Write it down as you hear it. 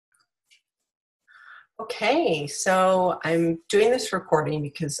Okay, so I'm doing this recording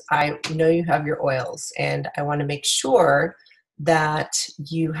because I know you have your oils and I want to make sure that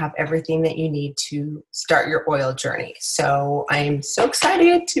you have everything that you need to start your oil journey. So I'm so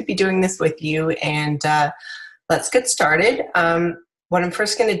excited to be doing this with you and let's get started. What I'm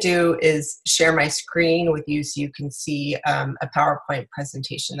first going to do is share my screen with you so you can see a PowerPoint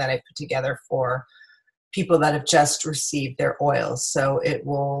presentation that I put together for people that have just received their oils. So it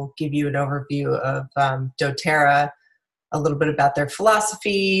will give you an overview of doTERRA, a little bit about their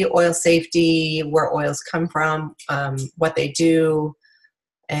philosophy, oil safety, where oils come from, what they do,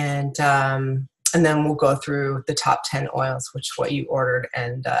 and then we'll go through the top 10 oils, which what you ordered,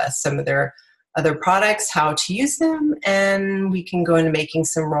 and some of their other products, how to use them, and we can go into making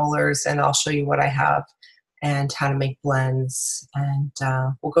some rollers, and I'll show you what I have and how to make blends, and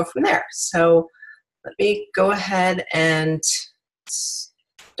we'll go from there. So let me go ahead and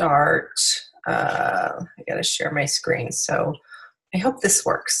start. I gotta share my screen, so I hope this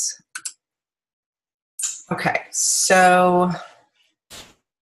works. Okay, so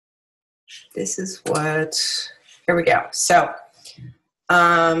this is here we go. So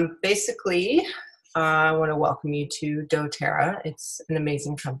basically, I want to welcome you to doTERRA. It's an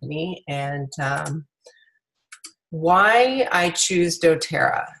amazing company, and why I choose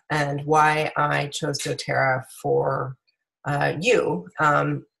doTERRA and why I chose doTERRA for you.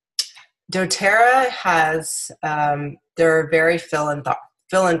 doTERRA has, they're a very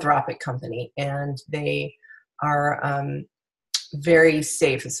philanthropic company, and they are very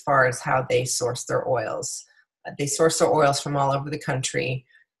safe as far as how they source their oils. They source their oils from all over the country,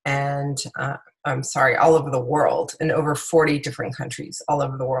 and I'm sorry, all over the world, in over 40 different countries all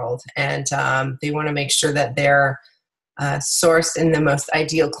over the world. And they want to make sure that they're sourced in the most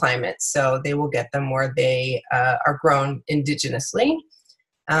ideal climate. So they will get them where they are grown indigenously.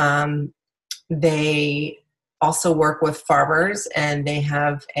 They also work with farmers, and they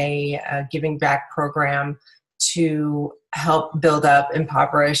have a giving back program to help build up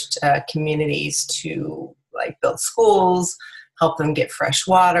impoverished communities, to like build schools, help them get fresh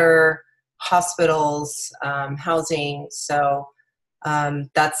water, hospitals, housing. So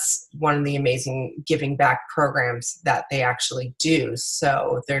that's one of the amazing giving back programs that they actually do.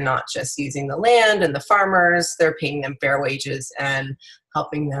 So they're not just using the land and the farmers, they're paying them fair wages and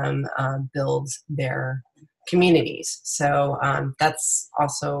helping them build their communities. So that's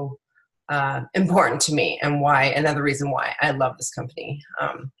also important to me, and another reason why I love this company.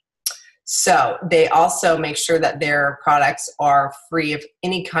 So they also make sure that their products are free of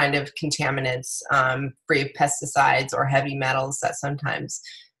any kind of contaminants, free of pesticides or heavy metals that sometimes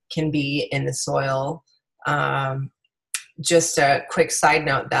can be in the soil. Just a quick side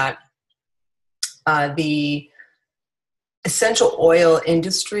note that the essential oil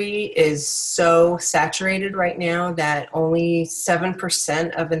industry is so saturated right now that only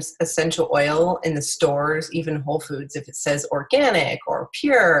 7% of essential oil in the stores, even Whole Foods, if it says organic or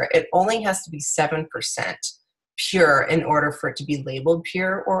pure, it only has to be 7% pure in order for it to be labeled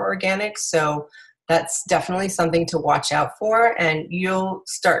pure or organic. So that's definitely something to watch out for, and you'll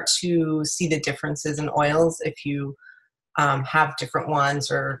start to see the differences in oils if you have different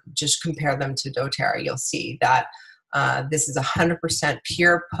ones or just compare them to doTERRA. You'll see that this is 100%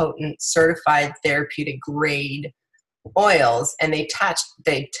 pure, potent, certified therapeutic grade oils, and they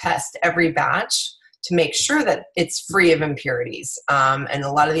test every batch to make sure that it's free of impurities. And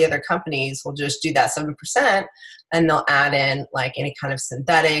a lot of the other companies will just do that 7%, and they'll add in like any kind of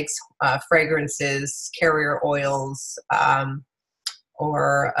synthetics, fragrances, carrier oils,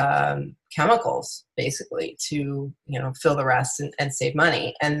 or chemicals, basically, to fill the rest and save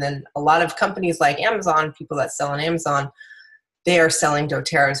money. And then a lot of companies like Amazon, people that sell on Amazon, they are selling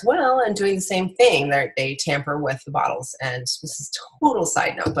doTERRA as well and doing the same thing. They tamper with the bottles, and this is total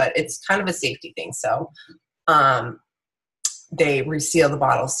side note, but it's kind of a safety thing. So they reseal the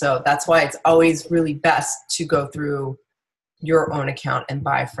bottles. So that's why it's always really best to go through your own account and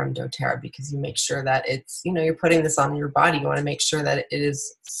buy from doTERRA, because you make sure that it's, you're putting this on your body. You want to make sure that it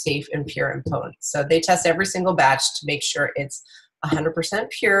is safe and pure and potent. So they test every single batch to make sure it's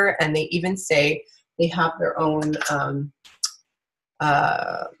 100% pure. And they even say they have their own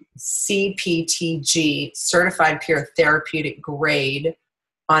CPTG, certified pure therapeutic grade,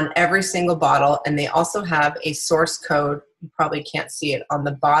 on every single bottle. And they also have a source code. You probably can't see it on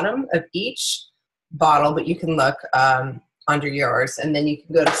the bottom of each bottle, but you can look under yours, and then you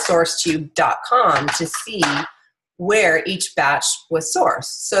can go to sourcetube.com to see where each batch was sourced.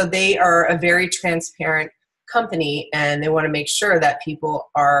 So they are a very transparent company, and they want to make sure that people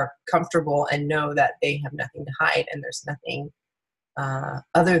are comfortable and know that they have nothing to hide and there's nothing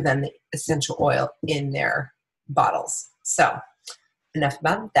other than the essential oil in their bottles. So enough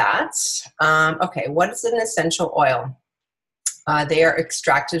about that. Okay, what is an essential oil? They are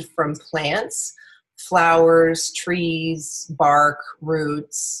extracted from plants, flowers, trees, bark,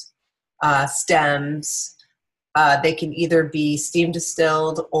 roots, stems. They can either be steam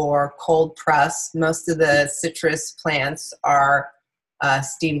distilled or cold pressed. Most of the citrus plants are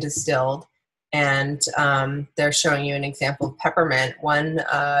steam distilled. And they're showing you an example of peppermint. One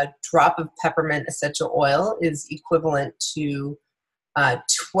drop of peppermint essential oil is equivalent to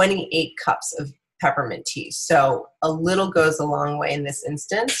 28 cups of peppermint tea. So a little goes a long way in this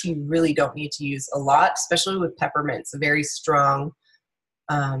instance. You really don't need to use a lot, especially with peppermint. It's a very strong,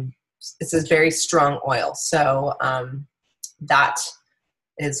 it's a very strong oil. So that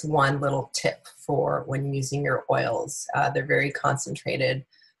is one little tip for when using your oils. They're very concentrated,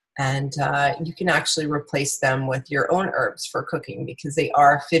 and you can actually replace them with your own herbs for cooking because they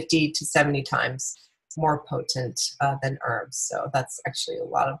are 50 to 70 times more potent than herbs. So that's actually a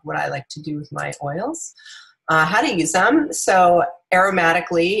lot of what I like to do with my oils. How to use them. So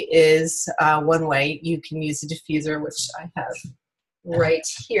aromatically is one way. You can use a diffuser, which I have right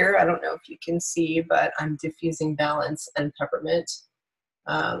here. I don't know if you can see, but I'm diffusing balance and peppermint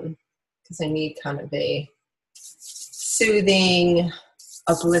because I need kind of a soothing,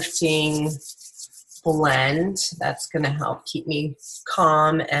 uplifting blend that's going to help keep me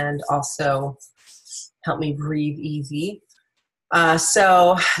calm and also help me breathe easy.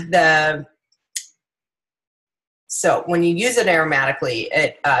 So when you use it aromatically,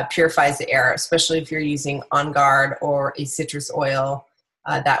 it purifies the air, especially if you're using On Guard or a citrus oil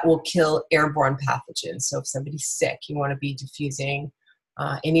that will kill airborne pathogens. So if somebody's sick, you want to be diffusing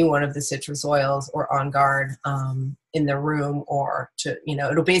any one of the citrus oils or On Guard in the room, or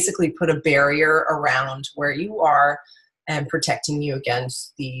it'll basically put a barrier around where you are and protecting you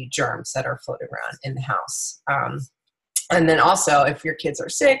against the germs that are floating around in the house. And then also, if your kids are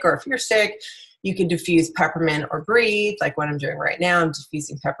sick or if you're sick, you can diffuse peppermint or breathe, like what I'm doing right now. I'm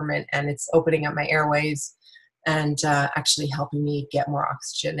diffusing peppermint, and it's opening up my airways and actually helping me get more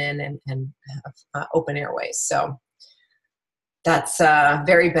oxygen in and have open airways. So that's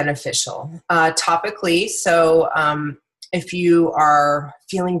very beneficial. Topically, so if you are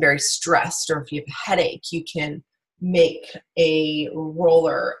feeling very stressed or if you have a headache, you can make a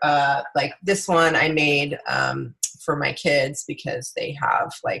roller like this one I made for my kids because they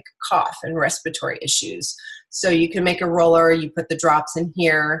have like cough and respiratory issues. So you can make a roller, you put the drops in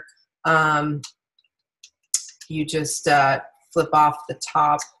here, you just flip off the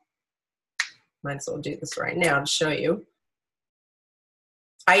top. Might as well do this right now to show you.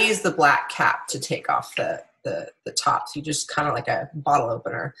 I use the black cap to take off the top, so you just kind of like a bottle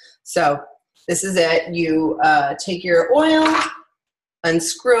opener. So this is it. You take your oil,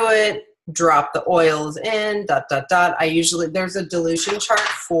 unscrew it, drop the oils in, ... I usually, there's a dilution chart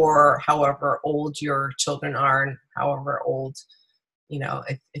for however old your children are and however old,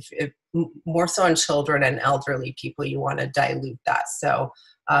 if more so on children and elderly people, you want to dilute that. So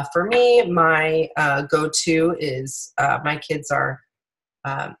for me, my go-to is my kids are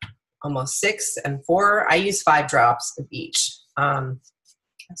almost 6 and 4. I use 5 drops of each.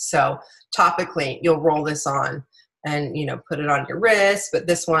 So topically, you'll roll this on and, put it on your wrist. But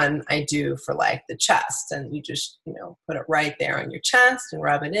this one I do for like the chest, and you just, put it right there on your chest and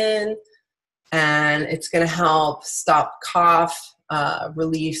rub it in. And it's going to help stop cough,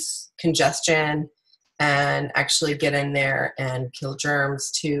 release congestion, and actually get in there and kill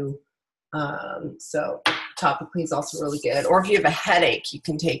germs too. So topically is also really good. Or if you have a headache, you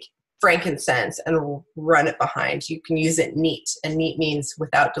can take frankincense and run it behind. You can use it neat, and neat means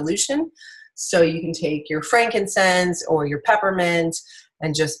without dilution. So you can take your frankincense or your peppermint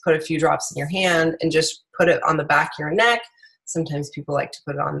and just put a few drops in your hand and just put it on the back of your neck. Sometimes people like to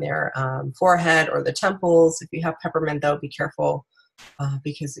put it on their forehead or the temples. If you have peppermint, though, be careful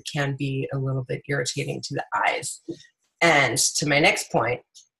because it can be a little bit irritating to the eyes. And to my next point,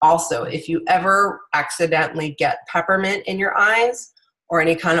 also, if you ever accidentally get peppermint in your eyes or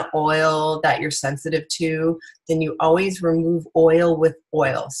any kind of oil that you're sensitive to, then you always remove oil with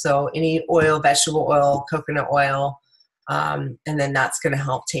oil. So any oil, vegetable oil, coconut oil, and then that's going to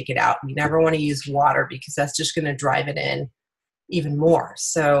help take it out. You never want to use water because that's just going to drive it in even more.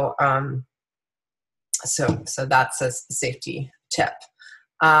 So, so that's a safety tip.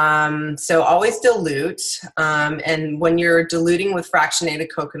 So always dilute. And when you're diluting with fractionated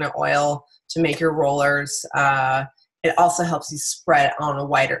coconut oil to make your rollers, it also helps you spread on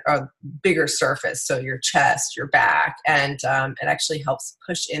a bigger surface. So your chest, your back, and it actually helps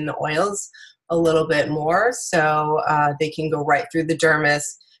push in the oils a little bit more. So they can go right through the dermis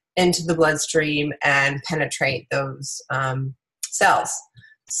into the bloodstream and penetrate those cells.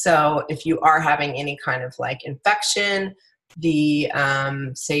 So if you are having any kind of like infection,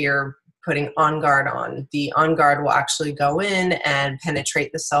 say you're putting On Guard on, the On Guard will actually go in and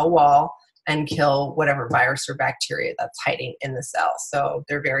penetrate the cell wall and kill whatever virus or bacteria that's hiding in the cell. So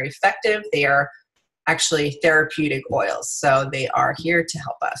they're very effective. They are actually therapeutic oils, so they are here to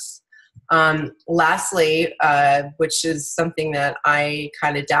help us. Lastly, which is something that I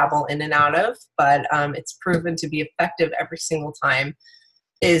kind of dabble in and out of, but it's proven to be effective every single time,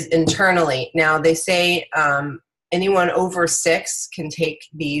 is internally. Now they say anyone over 6 can take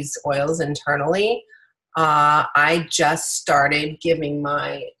these oils internally. I just started giving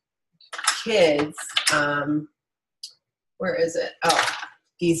my kids, where is it? Oh,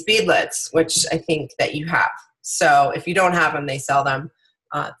 these beadlets, which I think that you have. So if you don't have them, they sell them.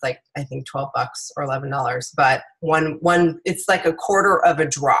 It's like, I think $12 or $11, but one, it's like a quarter of a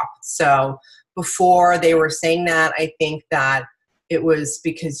drop. So before they were saying that, I think that it was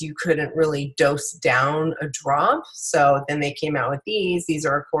because you couldn't really dose down a drop. So then they came out with these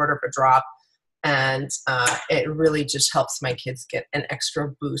are a quarter of a drop. And it really just helps my kids get an extra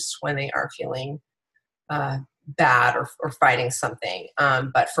boost when they are feeling bad or fighting something.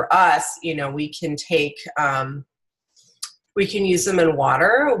 But for us, we can take, we can use them in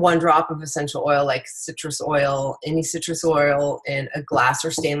water, 1 drop of essential oil, like citrus oil, any citrus oil in a glass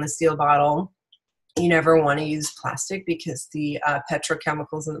or stainless steel bottle. You never want to use plastic because the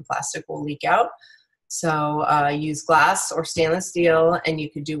petrochemicals in the plastic will leak out. So use glass or stainless steel, and you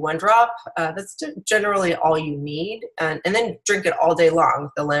could do 1 drop. That's generally all you need. And then drink it all day long.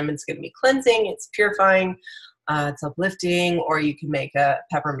 The lemon's going to be cleansing, it's purifying, it's uplifting, or you can make a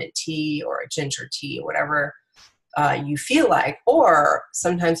peppermint tea or a ginger tea, whatever you feel like. Or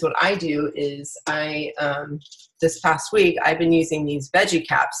sometimes what I do is this past week, I've been using these veggie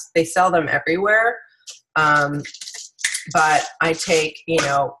caps. They sell them everywhere. But I take,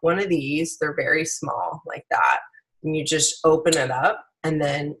 one of these, they're very small like that, and you just open it up, and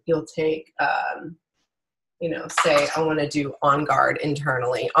then you'll take, say I want to do On Guard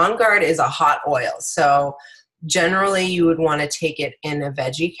internally. On Guard is a hot oil. So generally you would want to take it in a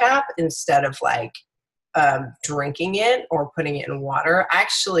veggie cap instead of like drinking it or putting it in water.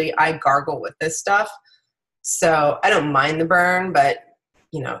 Actually, I gargle with this stuff. So I don't mind the burn, but,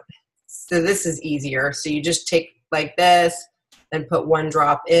 so this is easier. So you just take like this and put 1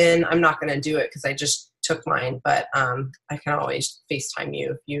 drop in. I'm not going to do it because I just took mine, but I can always FaceTime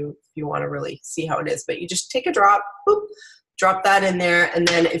you if you want to really see how it is. But you just take a drop, boop, drop that in there. And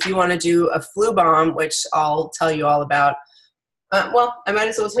then if you want to do a flu bomb, which I'll tell you all about, I might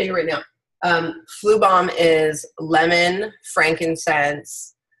as well tell you right now. Flu bomb is lemon,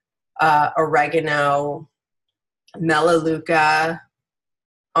 frankincense, oregano, melaleuca,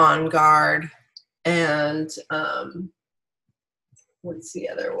 On Guard, and what's the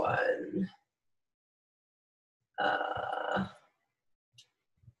other one?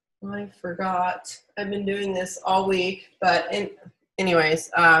 I forgot. I've been doing this all week, but anyways,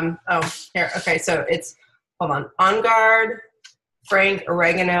 here. Okay, so it's, hold on. On Guard, frank,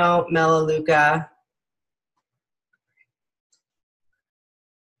 oregano, melaleuca,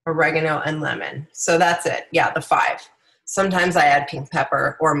 oregano, and lemon. So that's it. Yeah, the 5. Sometimes I add pink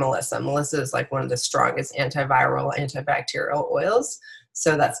pepper or Melissa. Melissa is like one of the strongest antiviral, antibacterial oils.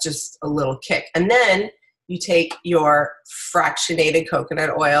 So that's just a little kick. And then you take your fractionated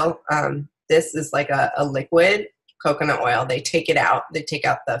coconut oil. This is like a liquid coconut oil. They take it out. They take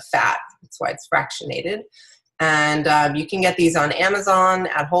out the fat. That's why it's fractionated. And you can get these on Amazon,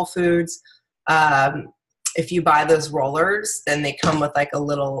 at Whole Foods. If you buy those rollers, then they come with like a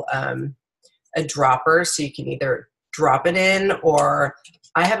little a dropper. So you can either drop it in, or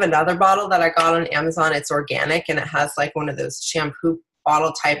I have another bottle that I got on Amazon. It's organic, and it has like one of those shampoo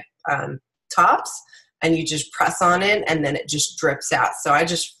bottle type tops, and you just press on it and then it just drips out. So I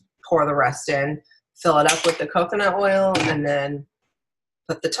just pour the rest in, fill it up with the coconut oil, and then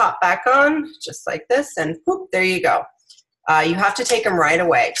put the top back on just like this, and whoop, there you go. You have to take them right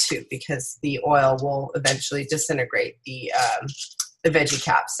away too, because the oil will eventually disintegrate the veggie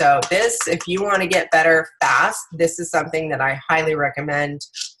cap. So this, if you want to get better fast, this is something that I highly recommend.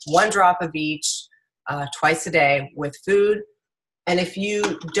 1 drop of each twice a day with food. And if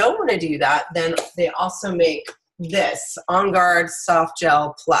you don't want to do that, then they also make this On Guard Soft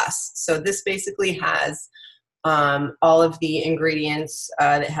Gel Plus. So this basically has all of the ingredients.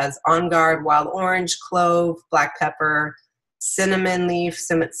 It has On Guard, wild orange, clove, black pepper, cinnamon leaf,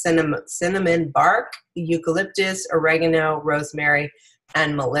 cinnamon bark, eucalyptus, oregano, rosemary,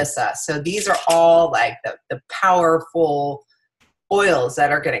 and Melissa. So these are all like the powerful oils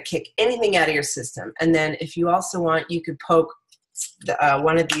that are going to kick anything out of your system. And then if you also want, you could poke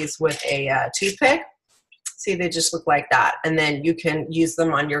one of these with a toothpick. See, they just look like that. And then you can use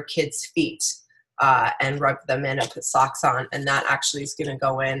them on your kids' feet and rub them in and put socks on. And that actually is going to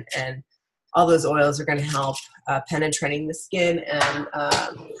go in, and all those oils are going to help penetrating the skin and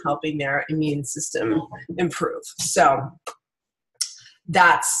helping their immune system improve. So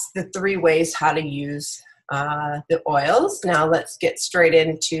that's the 3 ways how to use the oils. Now let's get straight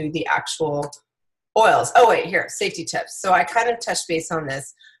into the actual oils. Oh wait, here, safety tips. So I kind of touched base on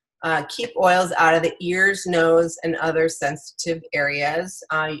this. Keep oils out of the ears, nose, and other sensitive areas.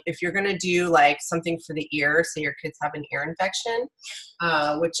 If you're going to do like something for the ear, say your kids have an ear infection,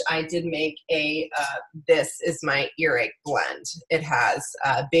 which I did make this is my earache blend. It has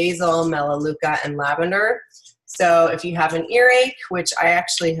basil, melaleuca, and lavender. So if you have an earache, which I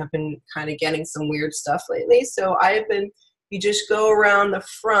actually have been kind of getting some weird stuff lately, so you just go around the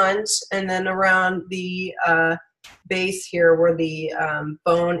front and then around the base here where the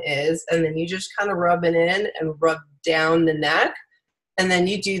bone is, and then you just kind of rub it in and rub down the neck, and then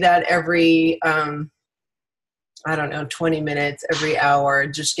you do that every I don't know, 20 minutes, every hour.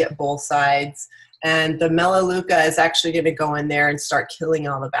 Just get both sides, and the melaleuca is actually going to go in there and start killing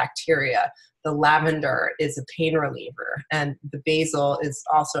all the bacteria. The lavender is a pain reliever, and the basil is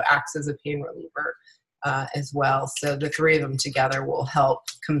also acts as a pain reliever as well. So the 3 of them together will help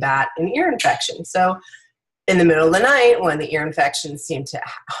combat an ear infection. So in the middle of the night, when the ear infections seem to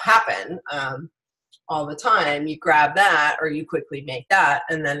happen all the time, you grab that, or you quickly make that,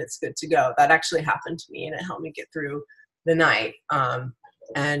 and then it's good to go. That actually happened to me, and it helped me get through the night.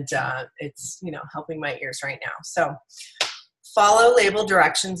 It's, helping my ears right now. So follow label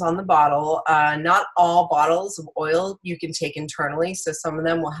directions on the bottle. Not all bottles of oil you can take internally, so some of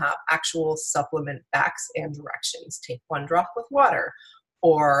them will have actual supplement facts and directions. Take 1 drop with water.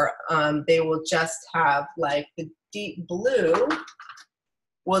 Or they will just have, like the deep blue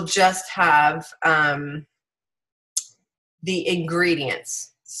will just have the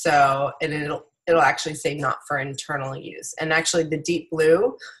ingredients. So it'll actually say not for internal use. And actually the deep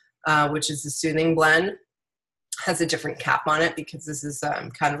blue, which is the soothing blend, has a different cap on it because this is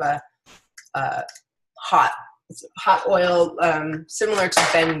kind of a hot oil, similar to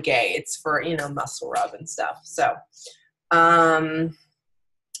Ben Gay. It's for, muscle rub and stuff. So,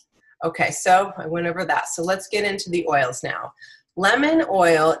 okay, so I went over that. So let's get into the oils now. Lemon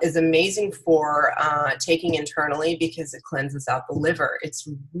oil is amazing for taking internally because it cleanses out the liver. It's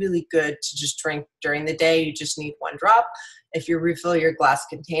really good to just drink during the day. You just need 1 drop. If you refill your glass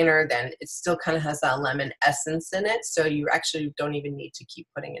container, then it still kind of has that lemon essence in it. So you actually don't even need to keep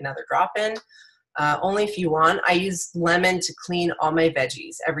putting another drop in. Only if you want. I use lemon to clean all my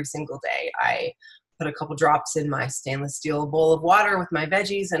veggies every single day. I put a couple drops in my stainless steel bowl of water with my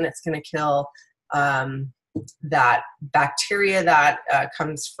veggies, and it's going to kill that bacteria that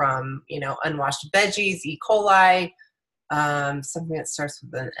comes from, unwashed veggies, E. coli, something that starts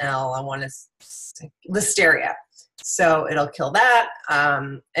with an L. I want to say Listeria. So it'll kill that,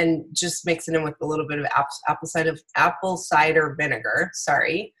 and just mix it in with a little bit of apple cider vinegar.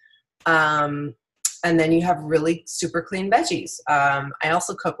 Sorry. And then you have really super clean veggies. I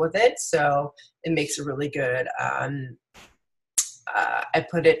also cook with it, so it makes it really good. I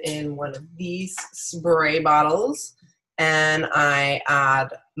put it in one of these spray bottles, and I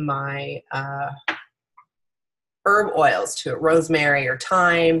add my herb oils to it, rosemary or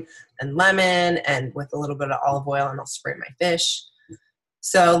thyme and lemon, and with a little bit of olive oil, and I'll spray my fish.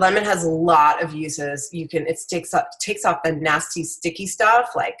 So lemon has a lot of uses. It takes off the nasty sticky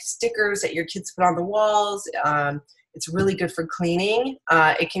stuff like stickers that your kids put on the walls. It's really good for cleaning.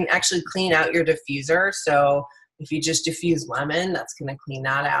 It can actually clean out your diffuser. So if you just diffuse lemon, that's going to clean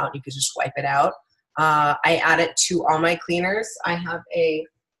that out. You could just wipe it out. I add it to all my cleaners. I have a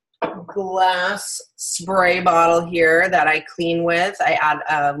glass spray bottle here that I clean with. I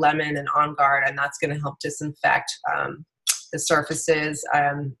add lemon and On Guard, and that's going to help disinfect the surfaces.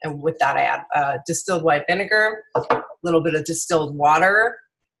 And with that, I add distilled white vinegar, a little bit of distilled water,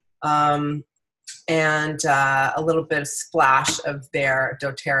 and a little bit of splash of their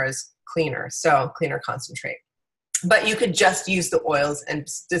doTERRA's cleaner, so cleaner concentrate. But you could just use the oils and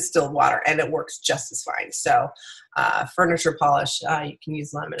distilled water, and it works just as fine. So furniture polish, you can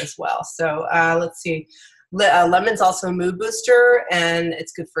use lemon as well. So let's see. Lemon's also a mood booster, and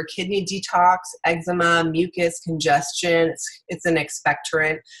it's good for kidney detox, eczema, mucus, congestion. It's an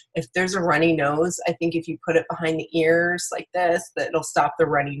expectorant. If there's a runny nose, I think if you put it behind the ears like this, that it'll stop the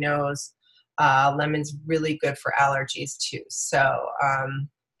runny nose. Lemon's really good for allergies too. So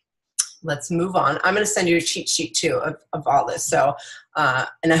let's move on. I'm going to send you a cheat sheet too of all this. So,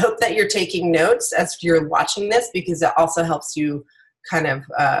 and I hope that you're taking notes as you're watching this, because it also helps you kind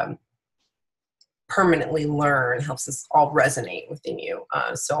of permanently learn, helps us all resonate within you.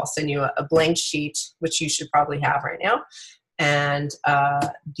 So I'll send you a blank sheet, which you should probably have right now, and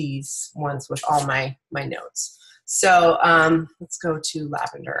these ones with all my notes. So let's go to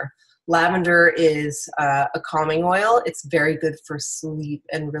lavender. Lavender is a calming oil. It's very good for sleep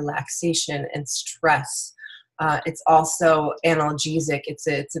and relaxation and stress. It's also analgesic. It's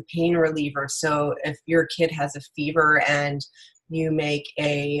a pain reliever. So if your kid has a fever and you make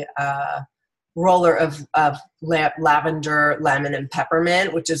a roller of lavender, lemon, and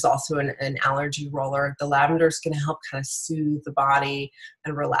peppermint, which is also an allergy roller, the lavender is going to help kind of soothe the body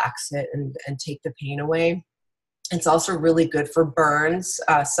and relax it and take the pain away. It's also really good for burns,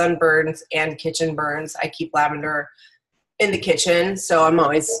 sunburns, and kitchen burns. I keep lavender in the kitchen, so I'm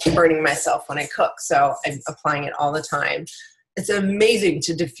always burning myself when I cook, so I'm applying it all the time. It's amazing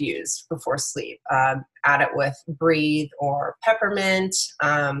to diffuse before sleep. Add it with Breathe or peppermint.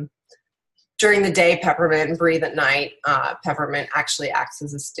 During the day, peppermint, and Breathe at night. Peppermint actually acts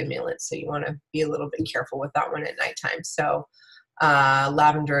as a stimulant, so you want to be a little bit careful with that one at nighttime. So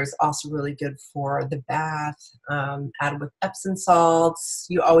lavender is also really good for the bath. Add with Epsom salts.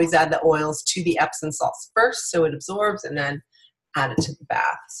 You always add the oils to the Epsom salts first so it absorbs, and then add it to the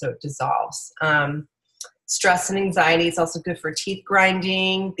bath so it dissolves. Stress and anxiety is also good for teeth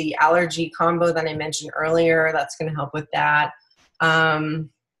grinding. The allergy combo that I mentioned earlier, that's going to help with that.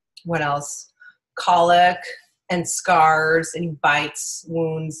 What else? Colic and scars, any bites,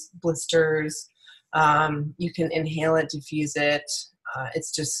 wounds, blisters. You can inhale it, diffuse it.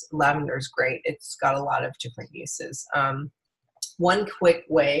 It's just, lavender is great. It's got a lot of different uses. One quick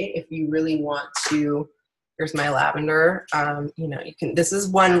way, if you really want to, here's my lavender. You know, you can, this is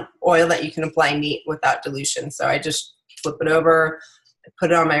one oil that you can apply neat without dilution. So I just flip it over, I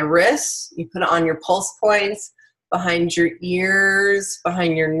put it on my wrists, you put it on your pulse points, behind your ears,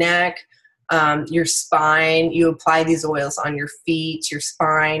 behind your neck, your spine. You apply these oils on your feet, your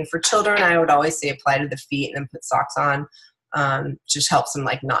spine. For children, I would always say apply to the feet and then put socks on. Just helps them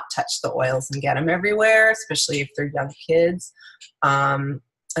like not touch the oils and get them everywhere, especially if they're young kids. And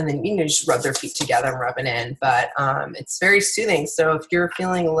then, you know, just rub their feet together and rub it in. But it's very soothing. So if you're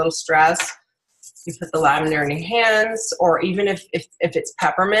feeling a little stressed, you put the lavender in your hands, or even if it's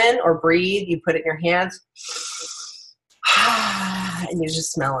peppermint or Breathe, you put it in your hands. And you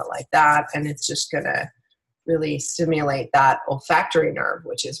just smell it like that, and it's just gonna really stimulate that olfactory nerve,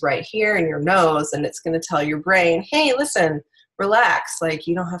 which is right here in your nose, and it's gonna tell your brain, hey, listen, relax, like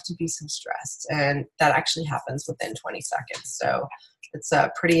you don't have to be so stressed. And that actually happens within 20 seconds. So it's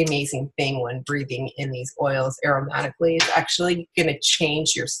a pretty amazing thing when breathing in these oils aromatically. It's actually gonna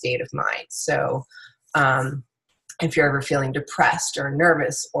change your state of mind. So if you're ever feeling depressed or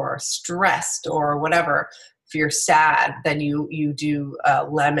nervous or stressed or whatever, if you're sad, then you do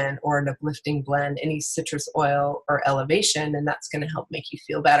lemon or an uplifting blend, any citrus oil or elevation, and that's going to help make you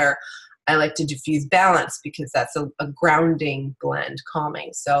feel better. I like to diffuse balance because that's a grounding blend,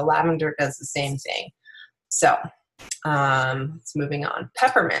 calming. So lavender does the same thing. So let's moving on.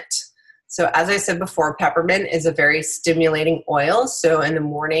 Peppermint. So as I said before, peppermint is a very stimulating oil. So in the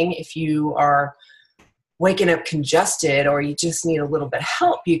morning, if you are waking up congested or you just need a little bit of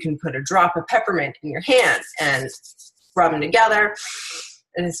help, you can put a drop of peppermint in your hand and rub them together,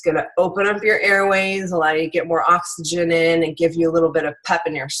 and it's going to open up your airways, allow you to get more oxygen in, and give you a little bit of pep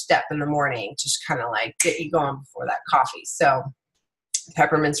in your step in the morning, just kind of like get you going before that coffee. So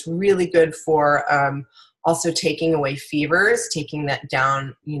peppermint's really good for also taking away fevers, taking that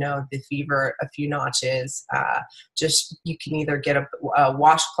down, you know, the fever a few notches. Just, you can either get a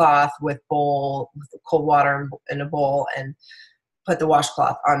washcloth with cold water in a bowl and put the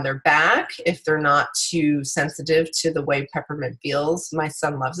washcloth on their back if they're not too sensitive to the way peppermint feels. My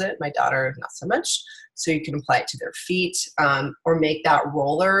son loves it, my daughter not so much. So you can apply it to their feet, or make that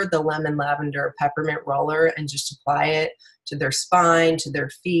roller, the lemon, lavender, peppermint roller, and just apply it to their spine, to their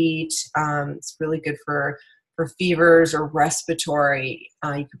feet. It's really good for fevers or respiratory.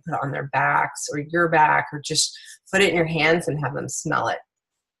 You can put it on their backs or your back, or just put it in your hands and have them smell it.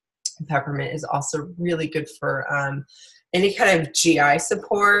 Peppermint is also really good for any kind of GI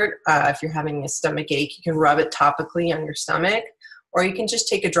support. If you're having a stomach ache, you can rub it topically on your stomach, or you can just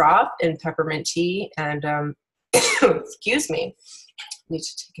take a drop in peppermint tea and, excuse me, I need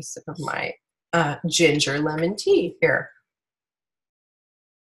to take a sip of my ginger lemon tea here.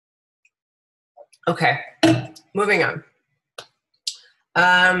 Okay, moving on.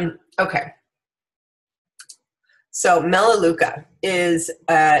 Okay, So Melaleuca is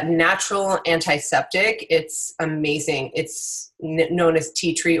a natural antiseptic. It's amazing. It's known as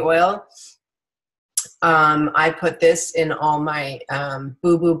tea tree oil. I put this in all my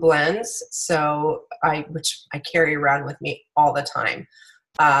Boo Boo blends, which I carry around with me all the time.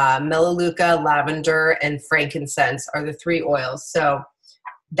 Melaleuca, lavender, and frankincense are the 3 oils. So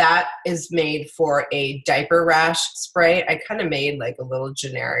that is made for a diaper rash spray. I kind of made like a little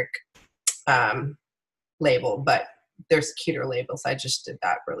generic label, but there's cuter labels. I just did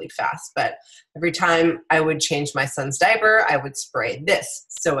that really fast. But every time I would change my son's diaper, I would spray this.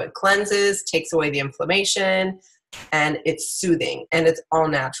 So it cleanses, takes away the inflammation, and it's soothing, and it's all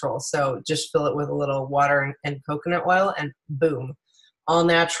natural. So just fill it with a little water and coconut oil, and boom, all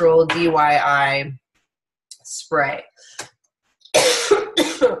natural DIY spray.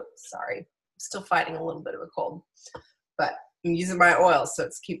 Sorry, I'm still fighting a little bit of a cold, but I'm using my oil, so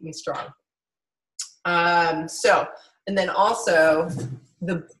it's keeping me strong. And then also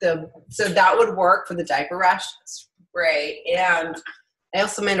so that would work for the diaper rash spray. And I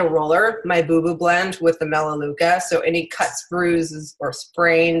also made a roller, my Boo Boo blend with the Melaleuca. So any cuts, bruises, or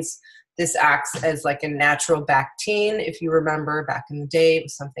sprains, this acts as like a natural Bactine. If you remember back in the day, it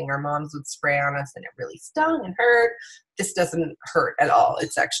was something our moms would spray on us and it really stung and hurt. This doesn't hurt at all.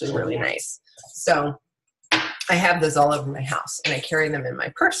 It's actually really nice. So I have those all over my house, and I carry them in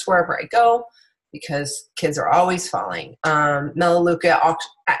my purse wherever I go, because kids are always falling. Melaleuca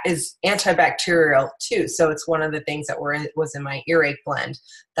is antibacterial too. So it's one of the things that was in my earache blend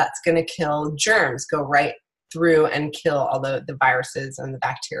that's going to kill germs, go right through and kill all the viruses and the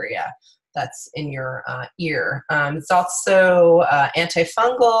bacteria that's in your ear. It's also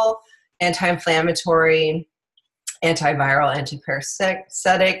antifungal, anti-inflammatory, antiviral,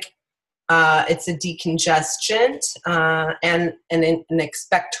 antiparasitic. It's a decongestant and an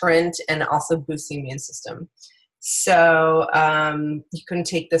expectorant, and also boosts the immune system. So you can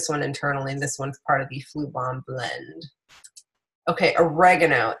take this one internally. This one's part of the Flu Bomb blend. Okay,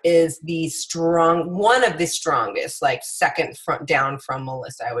 oregano is one of the strongest, like second down from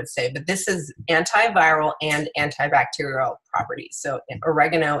Melissa, I would say. But this is antiviral and antibacterial properties. So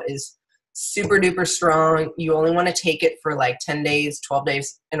oregano is super duper strong. You only want to take it for like 10 days, 12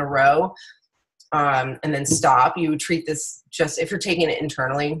 days in a row, and then stop. You would treat this if you're taking it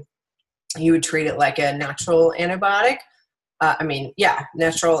internally, you would treat it like a natural antibiotic.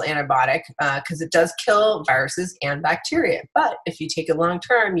 Natural antibiotic, because it does kill viruses and bacteria. But if you take it long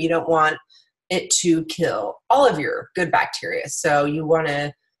term, you don't want it to kill all of your good bacteria. So you want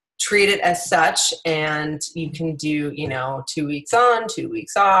to treat it as such, and you can do 2 weeks on, 2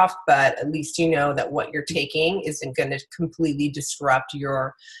 weeks off, but at least you know that what you're taking isn't going to completely disrupt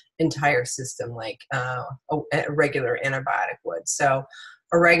your entire system like a regular antibiotic would. So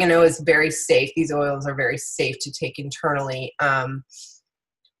oregano is very safe. These oils are very safe to take internally.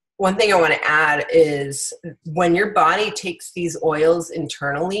 One thing I want to add is when your body takes these oils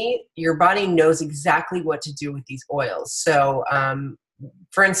internally, your body knows exactly what to do with these oils. So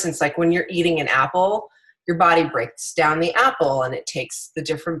for instance, like when you're eating an apple, your body breaks down the apple and it takes the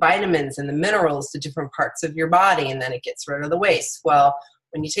different vitamins and the minerals to different parts of your body, and then it gets rid of the waste. Well,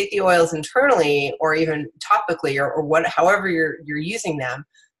 when you take the oils internally, or even topically, or however you're using them,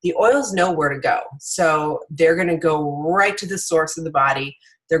 the oils know where to go. So they're going to go right to the source of the body.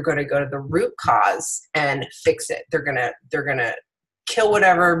 They're going to go to the root cause and fix it. They're going to kill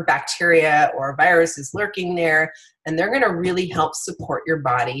whatever bacteria or virus is lurking there, and they're going to really help support your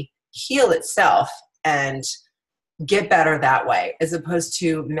body heal itself and get better that way, as opposed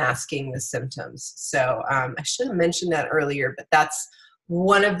to masking the symptoms. So I should have mentioned that earlier, but that's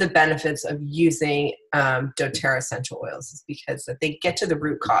one of the benefits of using doTERRA essential oils, is because that they get to the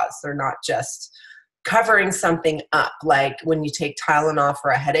root cause. They're not just covering something up. Like when you take Tylenol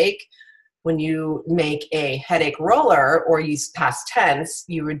for a headache, when you make a headache roller or use past tense,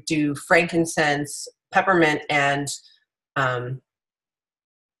 you would do frankincense, peppermint, and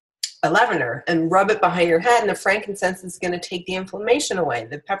a lavender, and rub it behind your head, and the frankincense is going to take the inflammation away.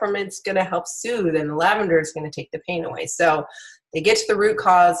 The peppermint's going to help soothe, and the lavender is going to take the pain away. So they get to the root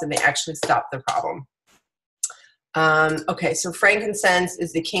cause and they actually stop the problem. Okay, so frankincense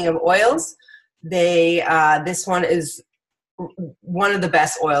is the king of oils. This one is one of the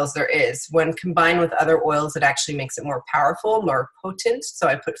best oils there is. When combined with other oils, it actually makes it more powerful, more potent. So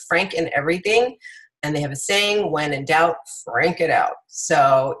I put frank in everything. And they have a saying, when in doubt, frank it out.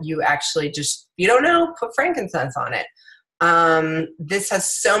 So you actually if you don't know, put frankincense on it. This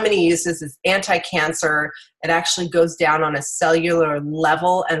has so many uses. It's anti-cancer. It actually goes down on a cellular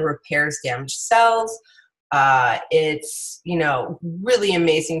level and repairs damaged cells. It's, really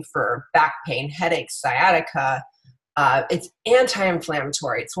amazing for back pain, headaches, sciatica. It's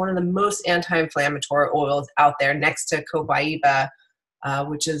anti-inflammatory. It's one of the most anti-inflammatory oils out there, next to Copaiba,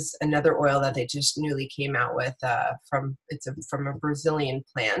 which is another oil that they just newly came out with from a Brazilian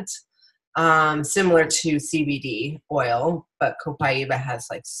plant, similar to CBD oil, but Copaiba has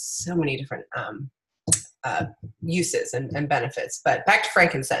like so many different uses and benefits. But back to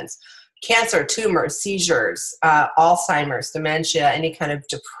frankincense. Cancer, tumors, seizures, Alzheimer's, dementia, any kind of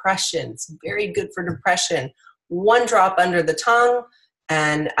depression. It's very good for depression. 1 drop under the tongue.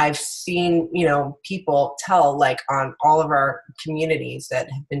 And I've seen, people tell, like, on all of our communities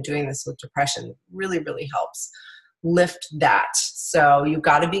that have been doing this with depression, really, really helps lift that. So you've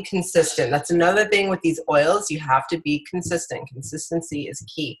got to be consistent. That's another thing with these oils. You have to be consistent. Consistency is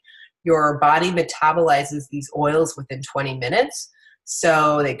key. Your body metabolizes these oils within 20 minutes.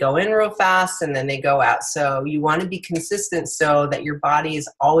 So they go in real fast and then they go out. So you want to be consistent so that your body is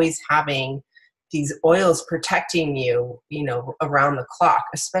always having these oils protecting you, around the clock,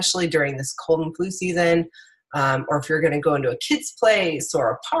 especially during this cold and flu season. Or if you're going to go into a kid's place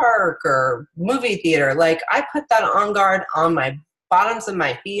or a park or movie theater, like I put that On Guard on my bottoms of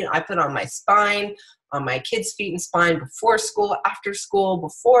my feet. I put on my spine, on my kids' feet and spine before school, after school,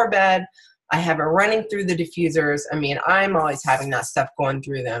 before bed. I have it running through the diffusers. I mean, I'm always having that stuff going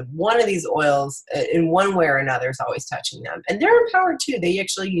through them. One of these oils, in one way or another, is always touching them. And they're empowered too. They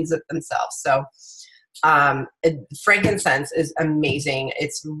actually use it themselves. So frankincense is amazing.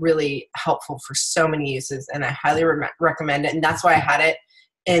 It's really helpful for so many uses, and I highly recommend it. And that's why I had it.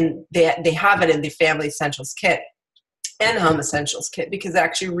 And they have it in the Family Essentials kit and Home Essentials kit, because it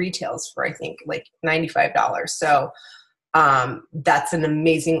actually retails for, I think, like $95. So that's an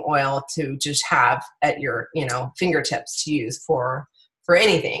amazing oil to just have at your, fingertips to use for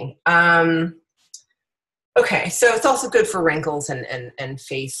anything. Okay, so it's also good for wrinkles and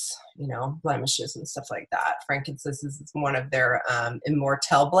face, blemishes and stuff like that. Frankincense is one of their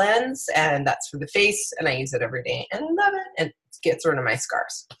Immortelle blends, and that's for the face, and I use it every day, and I love it, and it gets rid of my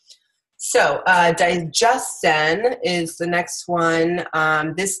scars. So Digescen is the next one.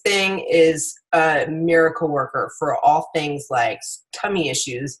 This thing is a miracle worker for all things like tummy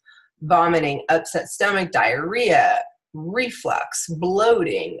issues, vomiting, upset stomach, diarrhea, reflux,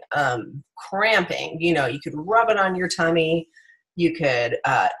 bloating, cramping. You could rub it on your tummy. You could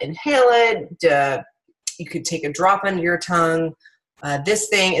inhale it. You could take a drop under your tongue. This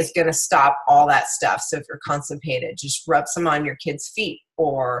thing is going to stop all that stuff. So if you're constipated, just rub some on your kids' feet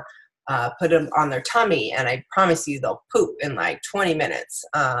or put them on their tummy, and I promise you they'll poop in like 20 minutes.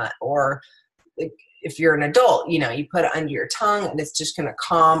 Or if you're an adult, you put it under your tongue, and it's just going to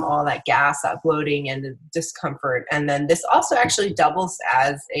calm all that gas, that bloating, and the discomfort. And then this also actually doubles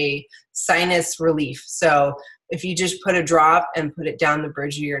as a sinus relief. So if you just put a drop and put it down the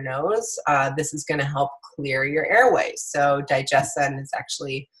bridge of your nose, this is going to help clear your airways. So Digescen is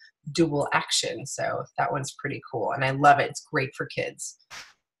actually dual action. So that one's pretty cool, and I love it. It's great for kids.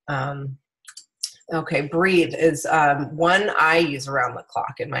 Okay, Breathe is one I use around the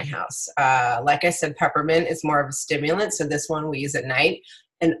clock in my house. Like I said, peppermint is more of a stimulant, so this one we use at night.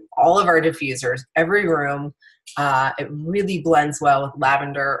 And all of our diffusers, every room, it really blends well with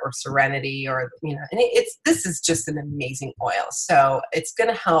lavender or serenity, or and this is just an amazing oil. So it's going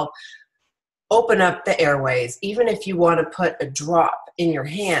to help open up the airways. Even if you want to put a drop in your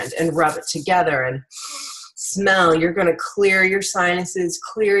hand and rub it together and smell, you're going to clear your sinuses,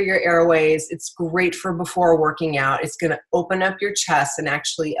 clear your airways. It's great for before working out. It's going to open up your chest and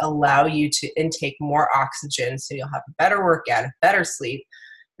actually allow you to intake more oxygen, so you'll have a better workout, a better sleep.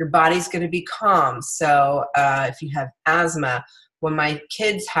 Your body's going to be calm. So if you have asthma, when my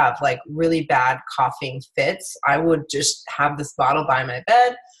kids have like really bad coughing fits, I would just have this bottle by my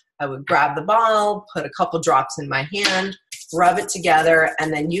bed. I would grab the bottle, put a couple drops in my hand, rub it together,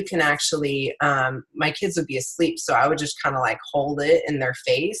 and then you can actually, my kids would be asleep, so I would just kind of like hold it in their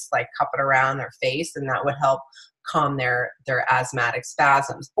face, like cup it around their face, and that would help calm their asthmatic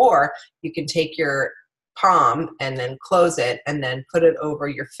spasms. Or you can take your palm and then close it and then put it over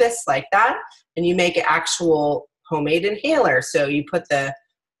your fist like that, and you make an actual homemade inhaler. So you put the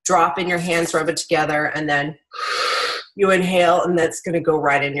drop in your hands, rub it together, and then you inhale, and that's going to go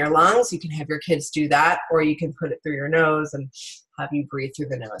right in your lungs. You can have your kids do that, or you can put it through your nose and have you breathe through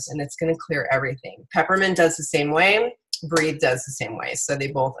the nose, and it's going to clear everything. Peppermint does the same way. Breathe does the same way. So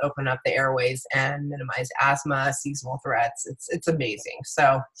they both open up the airways and minimize asthma, seasonal threats. It's amazing.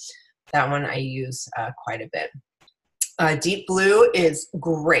 So that one I use quite a bit. Deep Blue is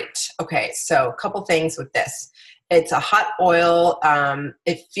great. Okay, so a couple things with this. It's a hot oil.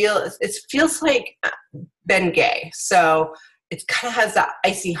 It feels like Bengay. So it kind of has that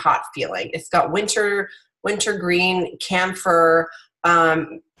icy hot feeling. It's got winter wintergreen, camphor.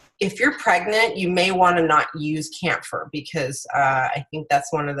 If you're pregnant, you may want to not use camphor because I think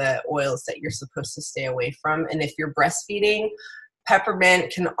that's one of the oils that you're supposed to stay away from. And if you're breastfeeding,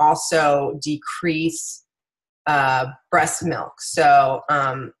 peppermint can also decrease breast milk. So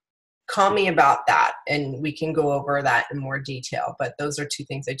call me about that and we can go over that in more detail. But those are two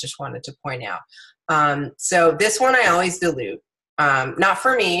things I just wanted to point out. So this one I always dilute. Not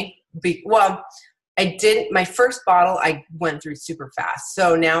for me. I did my first bottle I went through super fast.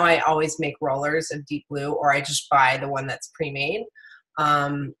 So now I always make rollers of Deep Blue, or I just buy the one that's pre-made,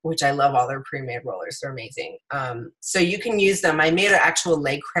 which I love all their pre-made rollers. They're amazing. So you can use them. I made an actual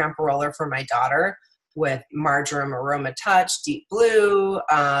leg cramp roller for my daughter with marjoram aroma touch, Deep Blue,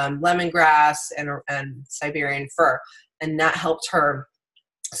 lemongrass, and Siberian fir. And that helped her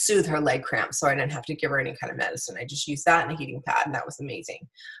soothe her leg cramp, so I didn't have to give her any kind of medicine. I just used that and a heating pad, and that was amazing.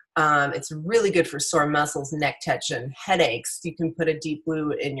 It's really good for sore muscles, neck tension, headaches. You can put a Deep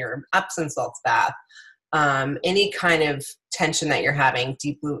Blue in your Epsom salts bath. Any kind of tension that you're having,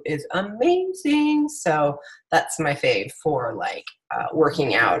 Deep Blue is amazing. So that's my fave for like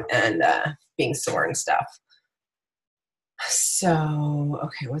working out and being sore and stuff. So,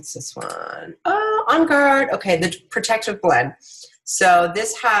 okay, what's this one? Oh, On Guard. Okay, the Protective Blend. So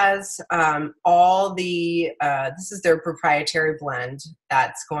this has all the, this is their proprietary blend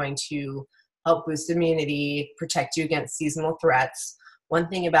that's going to help boost immunity, protect you against seasonal threats. One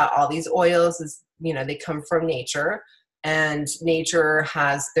thing about all these oils is, you know, they come from nature, and nature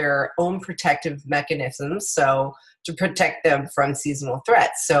has their own protective mechanisms, so to protect them from seasonal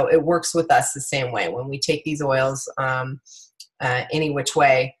threats. So it works with us the same way. When we take these oils any which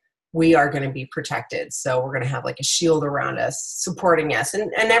way, we are going to be protected. So we're going to have like a shield around us, supporting us.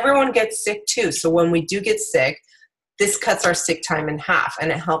 And everyone gets sick too. So when we do get sick, this cuts our sick time in half,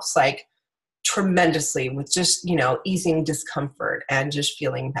 and it helps like tremendously with just, you know, easing discomfort and just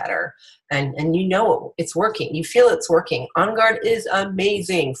feeling better. And you know it's working. You feel it's working. On Guard is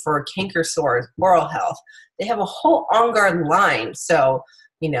amazing for canker sores, oral health. They have a whole On Guard line. So,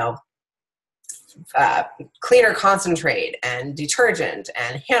 you know, cleaner concentrate and detergent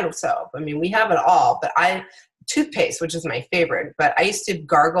and hand soap. I mean, we have it all, but toothpaste, which is my favorite, but I used to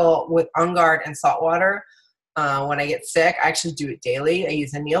gargle with On Guard and salt water when I get sick. I actually do it daily. I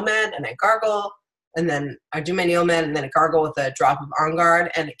use a NeilMed and I gargle, and then I do my NeilMed and then I gargle with a drop of On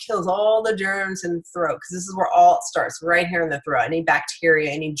Guard, and it kills all the germs in the throat, because this is where all it starts, right here in the throat. Any bacteria,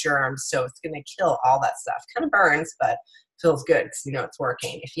 any germs, so it's going to kill all that stuff. Kind of burns, but feels good because you know it's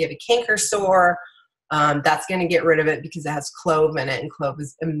working. If you have a canker sore, that's going to get rid of it because it has clove in it, and clove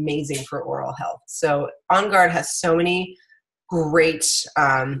is amazing for oral health. So On Guard has so many great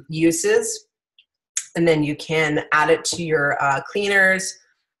uses, and then you can add it to your cleaners.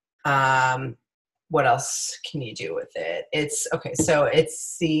 What else can you do with it? It's okay. So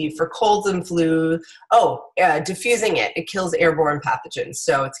it's for colds and flu. Diffusing it. It kills airborne pathogens.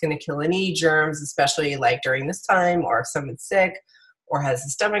 So it's going to kill any germs, especially like during this time, or if someone's sick or has a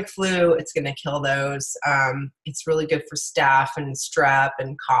stomach flu, it's going to kill those. It's really good for staph and strep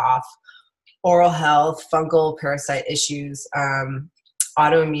and cough, oral health, fungal parasite issues,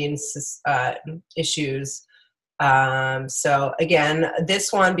 autoimmune issues. So again,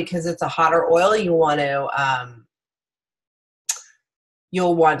 this one, because it's a hotter oil, you'll want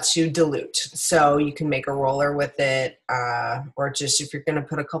to dilute. So you can make a roller with it, or just if you're going to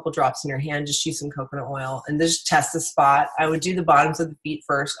put a couple drops in your hand, just use some coconut oil and just test the spot. I would do the bottoms of the feet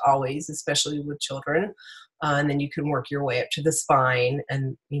first, always, especially with children. And then you can work your way up to the spine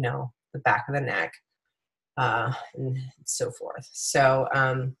and, you know, the back of the neck, and so forth. So,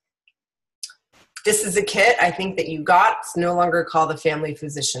 this is a kit I think that you got. It's no longer called the Family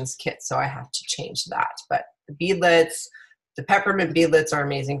Physicians Kit, so I have to change that. But the beadlets, the peppermint beadlets are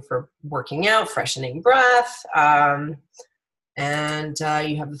amazing for working out, freshening breath, and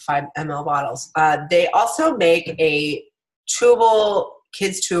you have the 5 ml bottles. They also make a chewable,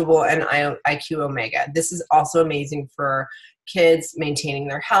 kids chewable, and IQ Omega. This is also amazing for kids maintaining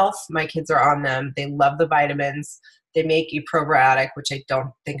their health. My kids are on them. They love the vitamins. They make a probiotic, which I don't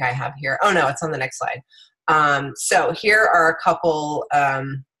think I have here. Oh no, it's on the next slide. So here are a couple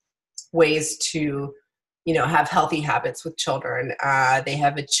ways to, you know, have healthy habits with children. They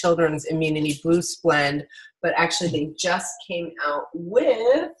have a children's immunity boost blend, but actually they just came out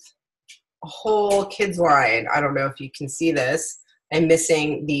with a whole kids line. I don't know if you can see this. I'm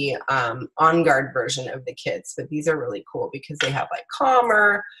missing the On Guard version of the kids, but these are really cool because they have like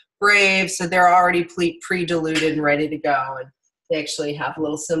Calmer, Brave, so they're already pre-diluted and ready to go, and they actually have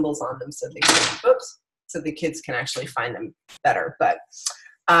little symbols on them so the kids can actually find them better. But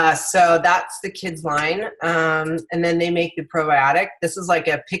So that's the kids line. And then they make the probiotic. This is like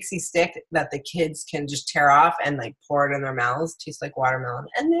a pixie stick that the kids can just tear off and like pour it in their mouths. Tastes like watermelon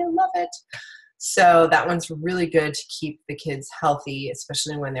and they love it. So that one's really good to keep the kids healthy,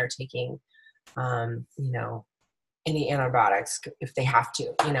 especially when they're taking, any antibiotics if they have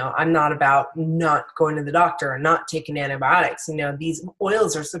to. I'm not about not going to the doctor and not taking antibiotics. These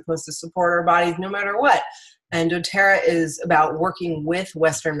oils are supposed to support our bodies no matter what. And doTERRA is about working with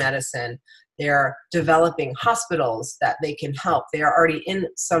Western medicine. They're developing hospitals that they can help. They are already in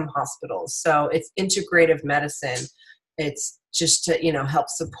some hospitals. So it's integrative medicine. It's just to, help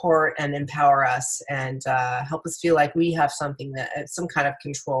support and empower us and help us feel like we have some kind of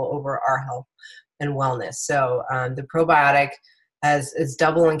control over our health and wellness. So the probiotic is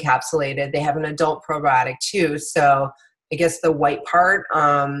double encapsulated. They have an adult probiotic too. So I guess the white part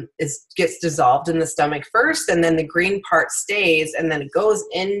gets dissolved in the stomach first, and then the green part stays, and then it goes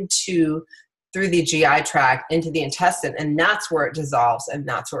through the GI tract into the intestine, and that's where it dissolves, and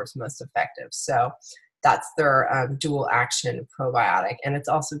that's where it's most effective. So that's their dual action probiotic, and it's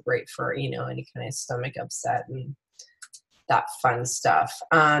also great for any kind of stomach upset and that fun stuff.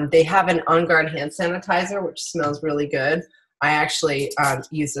 They have an On Guard hand sanitizer, which smells really good. I actually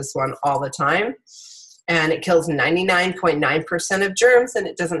use this one all the time. And it kills 99.9% of germs, and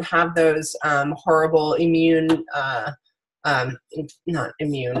it doesn't have those horrible endocrine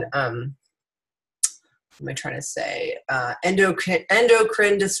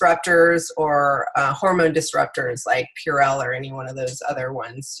disruptors or hormone disruptors like Purell or any one of those other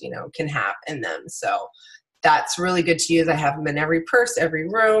ones, can have in them. So that's really good to use. I have them in every purse, every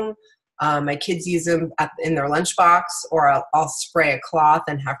room. My kids use them in their lunchbox, or I'll spray a cloth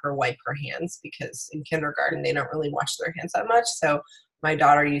and have her wipe her hands because in kindergarten they don't really wash their hands that much. So my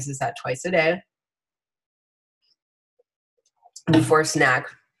daughter uses that twice a day before snack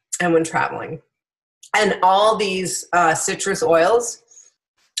and when traveling. And all these citrus oils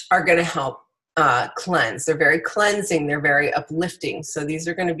are going to help cleanse. They're very cleansing. They're very uplifting. So these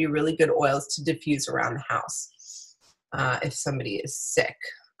are going to be really good oils to diffuse around the house if somebody is sick.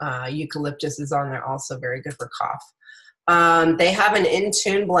 Eucalyptus is on there, also very good for cough. They have an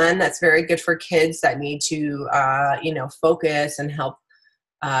In-Tune blend that's very good for kids that need to, focus and help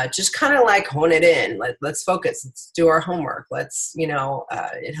just kind of like hone it in. Let's focus. Let's do our homework.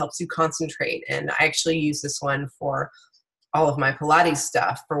 It helps you concentrate. And I actually use this one for all of my Pilates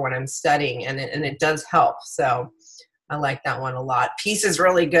stuff for when I'm studying, and it does help. So I like that one a lot. Peace is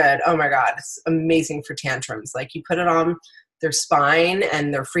really good. Oh my God, it's amazing for tantrums. Like you put it on their spine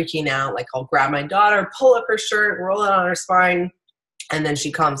and they're freaking out. Like I'll grab my daughter, pull up her shirt, roll it on her spine, and then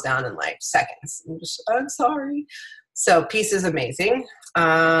she calms down in like seconds. I'm sorry. So Peace is amazing.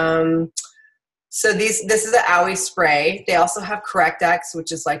 So this is an owie spray. They also have Correct-X,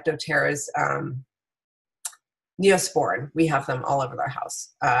 which is like doTERRA's Neosporin. We have them all over their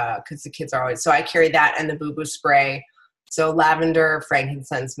house because the kids are always, so I carry that and the Boo Boo spray. So lavender,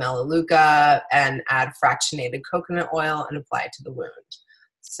 frankincense, melaleuca, and add fractionated coconut oil and apply it to the wound.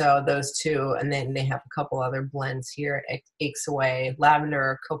 So those two, and then they have a couple other blends here. Aches Away,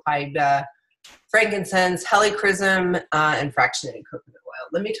 lavender, copaiba, frankincense, helichrysum, and fractionated coconut oil.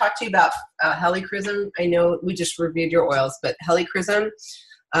 Let me talk to you about helichrysum. I know we just reviewed your oils, but helichrysum,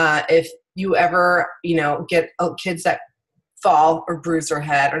 if you ever, get kids that fall or bruise their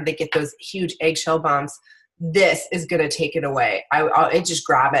head, or they get those huge eggshell bumps, this is going to take it away. I just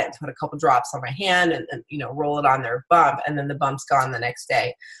grab it and put a couple drops on my hand and roll it on their bump, and then the bump's gone the next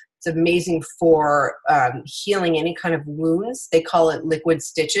day. It's amazing for healing any kind of wounds. They call it liquid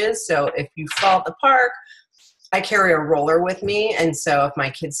stitches. So if you fall at the park, I carry a roller with me. And so if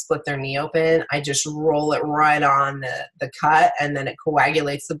my kids split their knee open, I just roll it right on the cut, and then it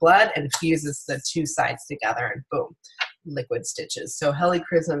coagulates the blood and fuses the two sides together, and boom, liquid stitches. So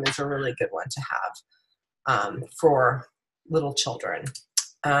helichrysum is a really good one to have for little children.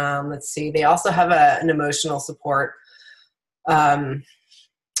 Let's see. They also have an emotional support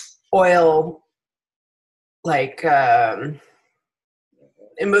oil, like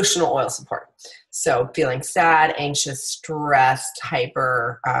emotional oil support. So feeling sad, anxious, stressed,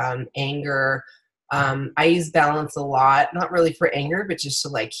 hyper, anger. I use Balance a lot, not really for anger, but just to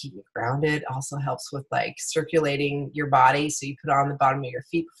like keep me grounded. Also helps with like circulating your body. So you put it on the bottom of your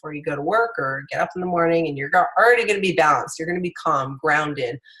feet before you go to work or get up in the morning, and you're already going to be balanced. You're going to be calm,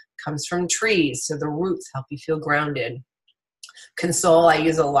 grounded. Comes from trees, so the roots help you feel grounded. Console, I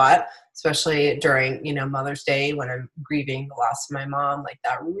use a lot, especially during, Mother's Day when I'm grieving the loss of my mom. Like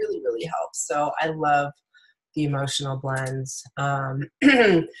that really, really helps. So I love the emotional blends.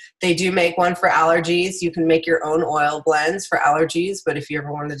 They do make one for allergies. You can make your own oil blends for allergies, but if you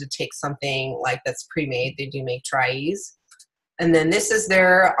ever wanted to take something like that's pre-made, they do make Tri-Ease. And then this is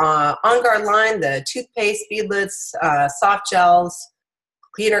their On Guard line, the toothpaste, beadlets, soft gels,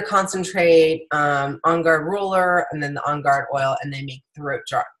 cleaner concentrate, On Guard roller, and then the On Guard oil, and they make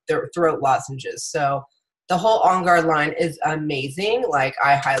throat lozenges. So the whole On Guard line is amazing. Like,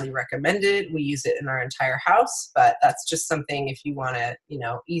 I highly recommend it. We use it in our entire house, but that's just something if you want to,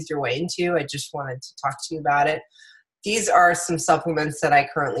 ease your way into. I just wanted to talk to you about it. These are some supplements that I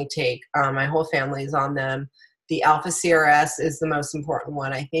currently take. My whole family is on them. The Alpha CRS is the most important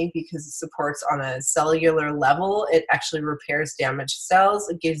one, I think, because it supports on a cellular level. It actually repairs damaged cells.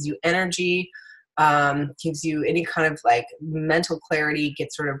 It gives you energy, gives you any kind of like mental clarity,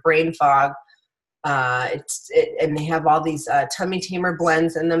 gets rid of brain fog. And they have all these tummy tamer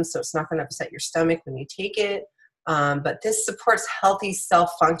blends in them, so it's not going to upset your stomach when you take it. But this supports healthy cell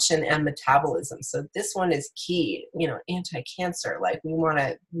function and metabolism. So this one is key, anti-cancer. Like, we want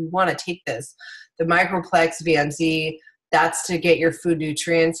to take this. The Microplex VMZ, that's to get your food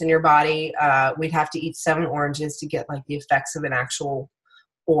nutrients in your body. We'd have to eat 7 oranges to get like the effects of an actual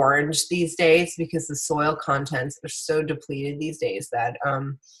orange these days, because the soil contents are so depleted these days that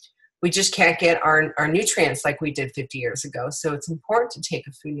we just can't get our nutrients like we did 50 years ago. So it's important to take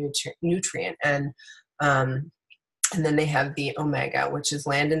a food nutrient. And then they have the Omega, which is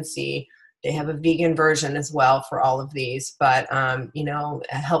land and sea. They have a vegan version as well for all of these, but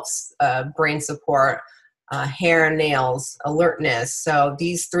it helps brain support, hair and nails, alertness. So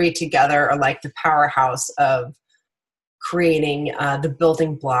these 3 together are like the powerhouse of creating the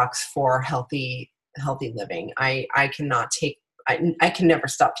building blocks for healthy living. I can never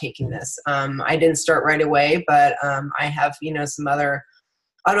stop taking this. I didn't start right away, but I have, some other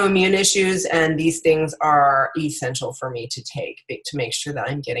autoimmune issues, and these things are essential for me to take to make sure that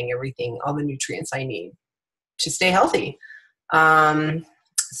I'm getting all the nutrients I need to stay healthy.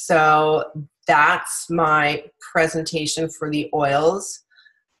 So that's my presentation for the oils.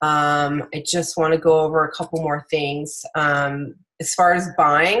 I just want to go over a couple more things. As far as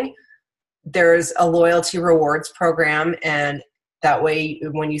buying, there's a loyalty rewards program, and that way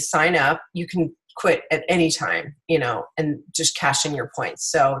when you sign up, you can quit at any time, and just cash in your points.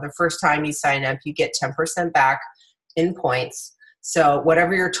 So the first time you sign up, you get 10% back in points. So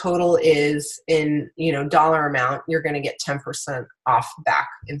whatever your total is in, dollar amount, you're going to get 10% off back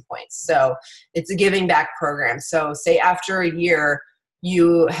in points. So it's a giving back program. So say after a year,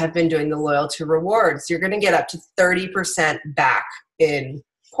 you have been doing the loyalty rewards, you're going to get up to 30% back in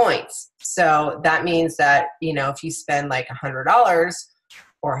points. So that means that, if you spend like $100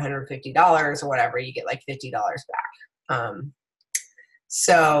 or $150 or whatever, you get like $50 back.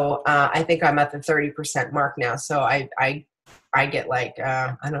 So I think I'm at the 30% mark now. So I get like,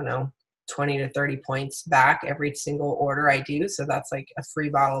 20 to 30 points back every single order I do. So that's like a free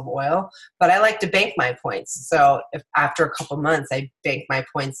bottle of oil, but I like to bank my points. So if after a couple months, I bank my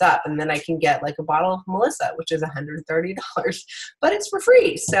points up, and then I can get like a bottle of Melissa, which is $130, but it's for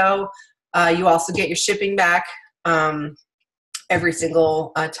free. So you also get your shipping back every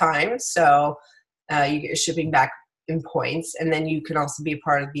single time. So you get your shipping back in points, and then you can also be a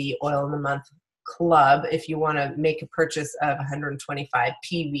part of the Oil in the Month Club if you want to make a purchase of 125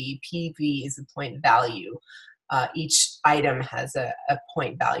 PV. PV is the point value. Each item has a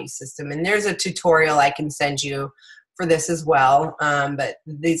point value system, and there's a tutorial I can send you for this as well. But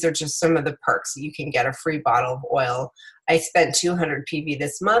these are just some of the perks. You can get a free bottle of oil. I spent 200 PV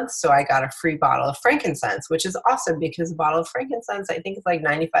this month, so I got a free bottle of frankincense, which is awesome because a bottle of frankincense, I think, is like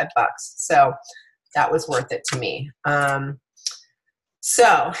 95 bucks. So that was worth it to me.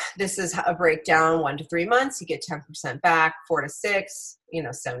 So this is a breakdown: 1 to 3 months, you get 10% back; 4 to 6,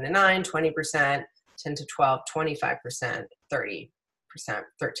 7 to 9, 20%; 10 to 12, 25%; 30%,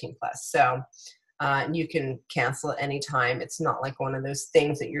 13 plus. So you can cancel at any time. It's not like one of those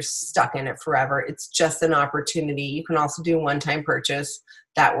things that you're stuck in it forever. It's just an opportunity. You can also do one-time purchase.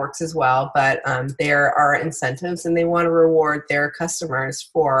 That works as well. But there are incentives, and they want to reward their customers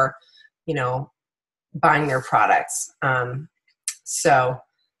for, buying their products. So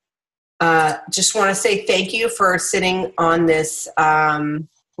just want to say thank you for sitting on this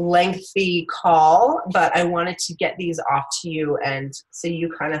lengthy call, but I wanted to get these off to you, and so you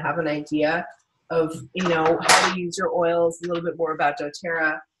kind of have an idea of, how to use your oils, a little bit more about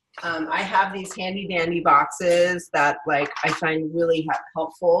doTERRA. I have these handy dandy boxes that I find really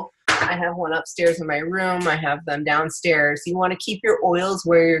helpful. I have one upstairs in my room. I have them downstairs. You want to keep your oils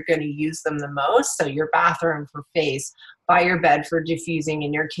where you're going to use them the most. So your bathroom for face, by your bed for diffusing,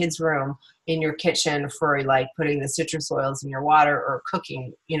 in your kids' room, in your kitchen for like putting the citrus oils in your water or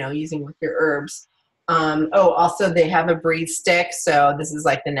cooking, you know, using with your herbs. Oh, also they have a breathe stick. So this is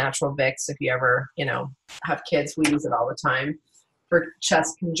like the natural Vicks. If you ever, you know, have kids, we use it all the time for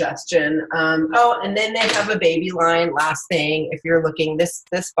chest congestion. Oh, and then they have a baby line. Last thing, if you're looking, this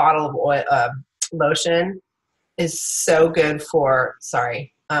bottle of oil, lotion is so good for,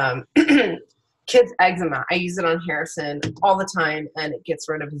 kids' eczema. I use it on Harrison all the time, and it gets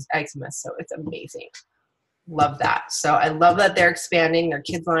rid of his eczema, so it's amazing. Love that. So I love that they're expanding their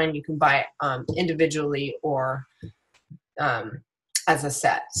kids line. You can buy it individually or as a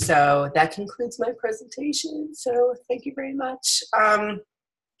set. So that concludes my presentation. So thank you very much.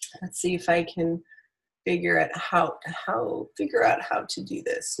 Let's see if I can figure out how to do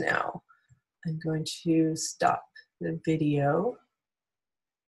this now. I'm going to stop the video.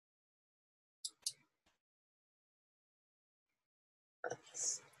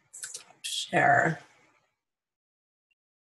 Let's share.